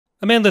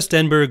Amanda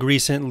Stenberg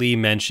recently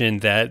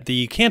mentioned that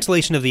the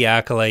cancellation of The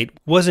Acolyte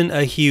wasn't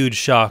a huge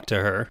shock to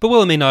her, but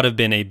while it may not have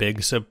been a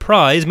big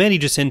surprise, Manny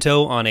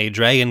Jacinto on a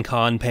Dragon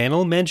Con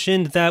panel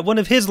mentioned that one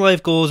of his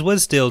life goals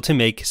was still to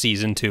make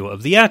season 2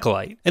 of The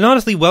Acolyte. And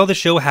honestly, while the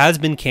show has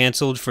been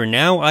cancelled for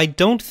now, I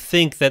don't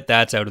think that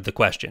that's out of the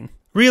question.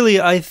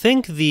 Really, I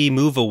think the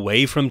move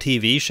away from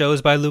TV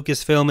shows by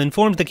Lucasfilm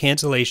informed the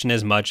cancellation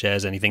as much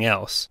as anything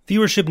else.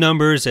 Viewership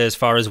numbers, as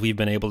far as we've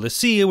been able to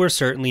see, were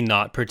certainly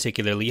not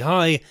particularly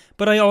high,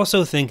 but I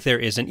also think there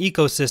is an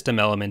ecosystem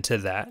element to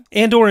that.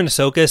 Andor and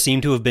Ahsoka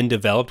seem to have been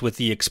developed with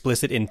the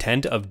explicit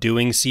intent of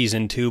doing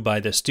season 2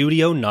 by the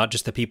studio, not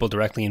just the people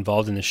directly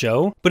involved in the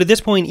show. But at this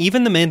point,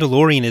 even The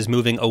Mandalorian is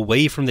moving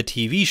away from the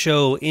TV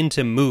show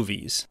into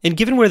movies. And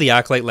given where The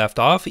Acolyte left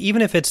off,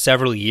 even if it's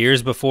several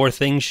years before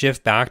things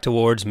shift back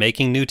towards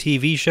making new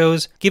TV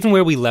shows, given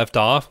where we left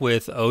off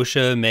with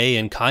Osha, May,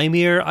 and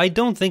Qimiur, I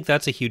don't think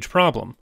that's a huge problem.